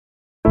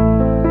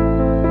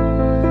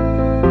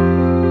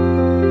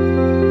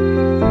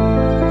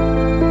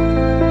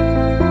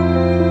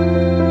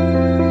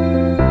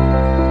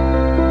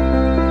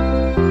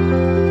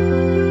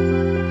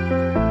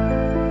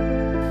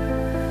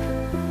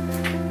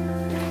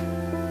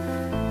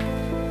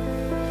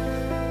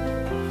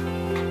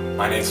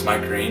My name is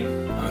Mike Green.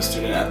 I'm a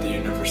student at the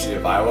University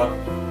of Iowa,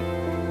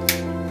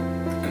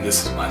 and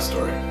this is my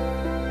story.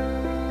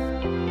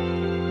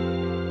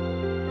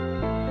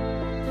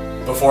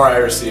 Before I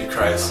received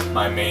Christ,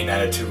 my main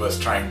attitude was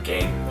trying to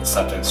gain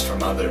acceptance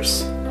from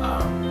others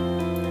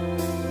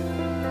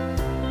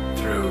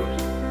through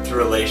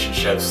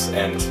relationships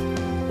and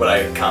what I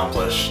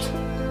accomplished.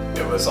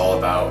 It was all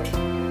about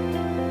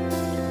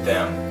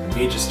them,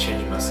 me just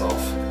changing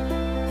myself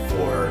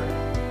for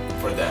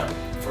them,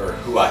 for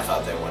who I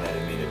thought they wanted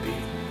me to be.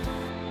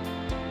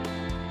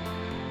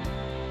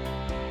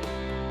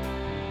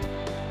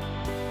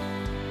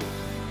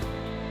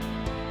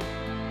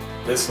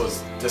 This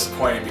was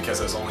disappointing because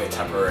it was only a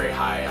temporary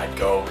high. I'd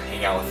go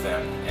hang out with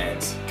them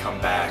and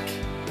come back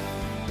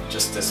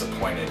just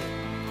disappointed.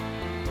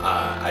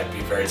 I'd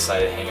be very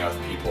excited to hang out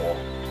with people,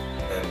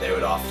 and then they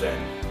would often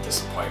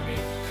disappoint me.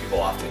 People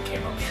often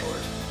came up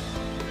short.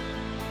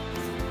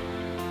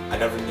 I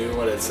never knew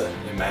what it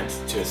meant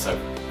to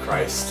accept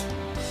Christ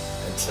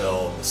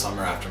until the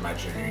summer after my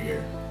junior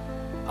year.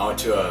 I went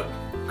to a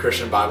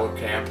Christian Bible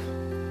camp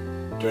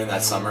during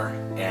that summer,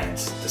 and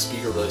the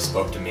speaker really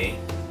spoke to me,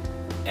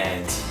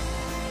 and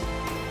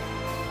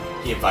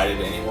he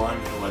invited anyone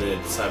who wanted to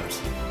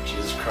accept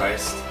Jesus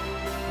Christ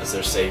as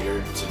their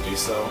Savior to do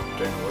so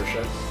during the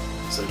worship.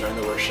 So during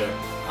the worship,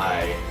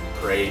 I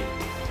prayed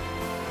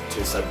to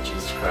accept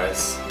Jesus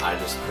Christ. I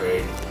just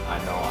prayed,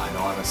 I know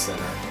I'm a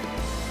sinner,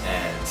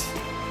 and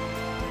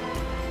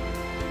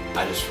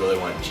I just really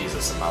want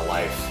Jesus in my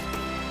life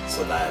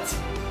so that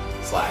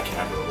I can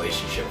have a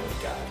relationship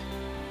with God.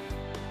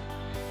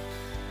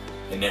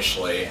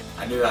 Initially,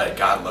 I knew that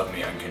God loved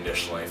me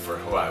unconditionally for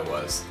who I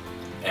was,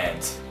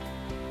 and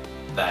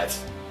that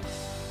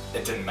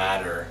it didn't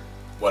matter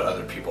what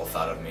other people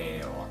thought of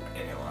me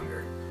any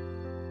longer.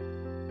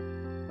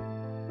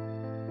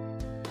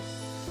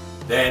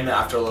 Then,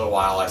 after a little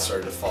while, I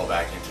started to fall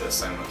back into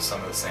some of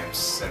the same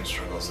sin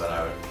struggles that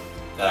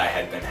I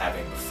had been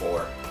having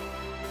before.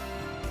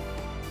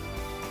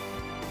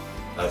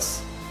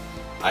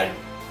 I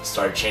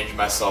started changing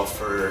myself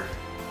for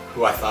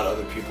who I thought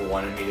other people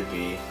wanted me to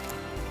be.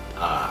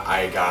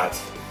 I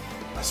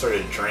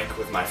started to drink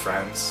with my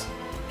friends,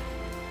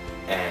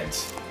 and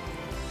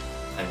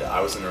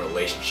I was in a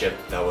relationship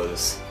that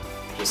was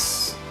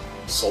just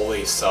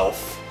solely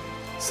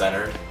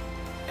self-centered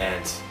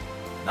and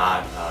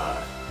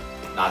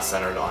not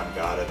centered on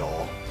God at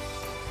all.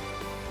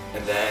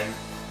 And then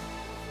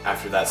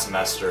after that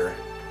semester,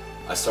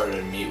 I started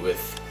to meet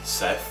with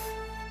Seth,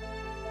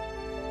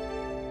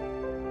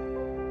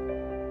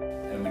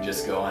 and we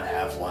just go and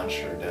have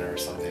lunch or dinner or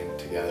something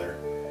together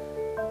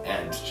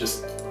and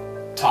just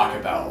talk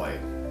about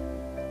like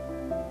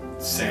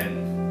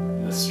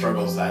sin, the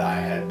struggles that I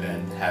had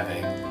been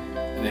having,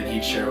 and then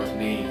he'd share with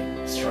me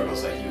the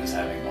struggles that he was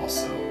having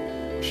also,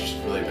 which was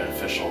really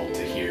beneficial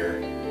to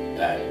hear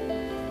that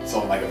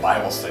someone like a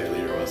Bible study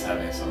leader was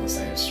having some of the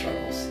same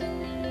struggles.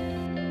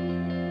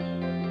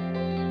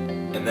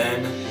 And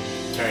then,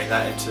 carrying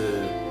that into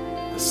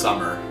the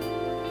summer,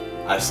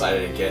 I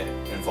decided to get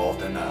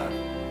involved in a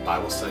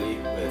Bible study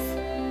with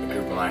a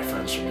group of my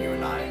friends from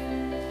UNI.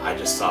 I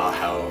just saw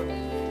how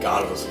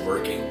God was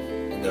working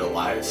in their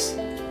lives,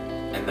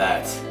 and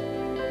that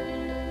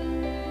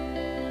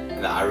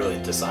I really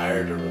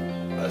desired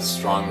a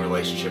strong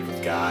relationship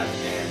with God,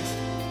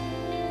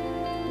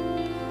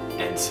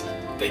 and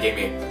they gave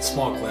me a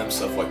small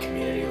glimpse of what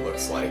community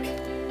looks like,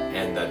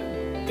 and that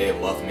they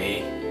love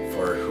me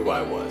for who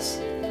I was.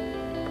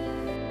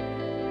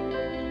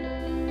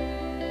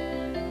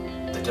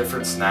 The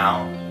difference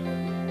now,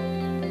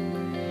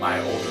 my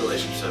old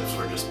relationships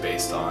were just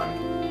based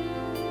on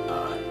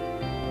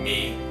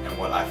me and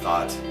what I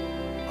thought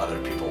other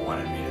people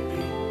wanted me to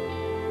be.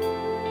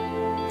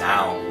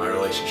 Now, my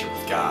relationship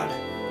with God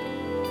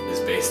is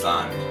based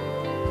on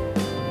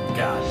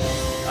God.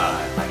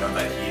 I know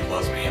that He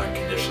loves me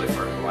unconditionally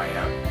for who I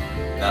am.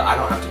 That I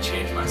don't have to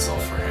change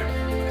myself for Him.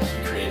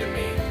 He created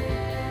me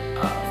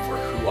for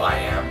who I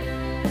am,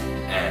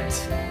 and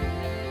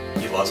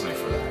He loves me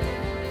for that.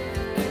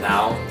 And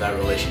now, that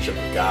relationship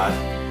with God,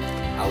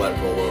 I let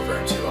roll over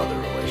into other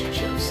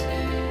relationships.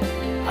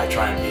 I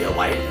try and be a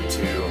light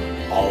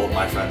into all of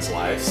my friends'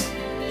 lives.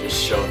 Just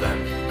show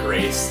them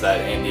grace that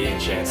Andy and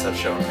Chance have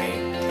shown me,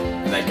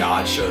 and that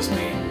God shows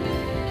me,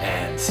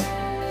 and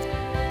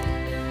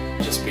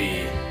just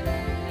be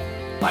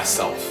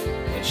myself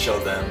and show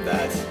them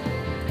that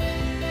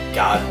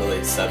God really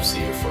accepts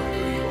you for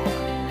who you are.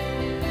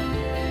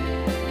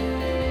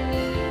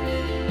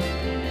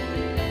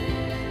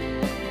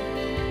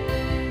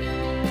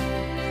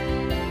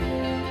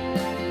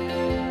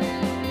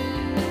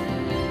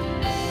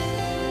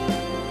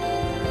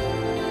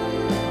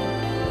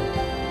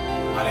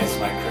 My name is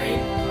Mike Green.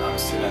 I'm a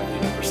student at the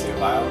University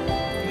of Iowa,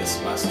 and this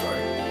is my story.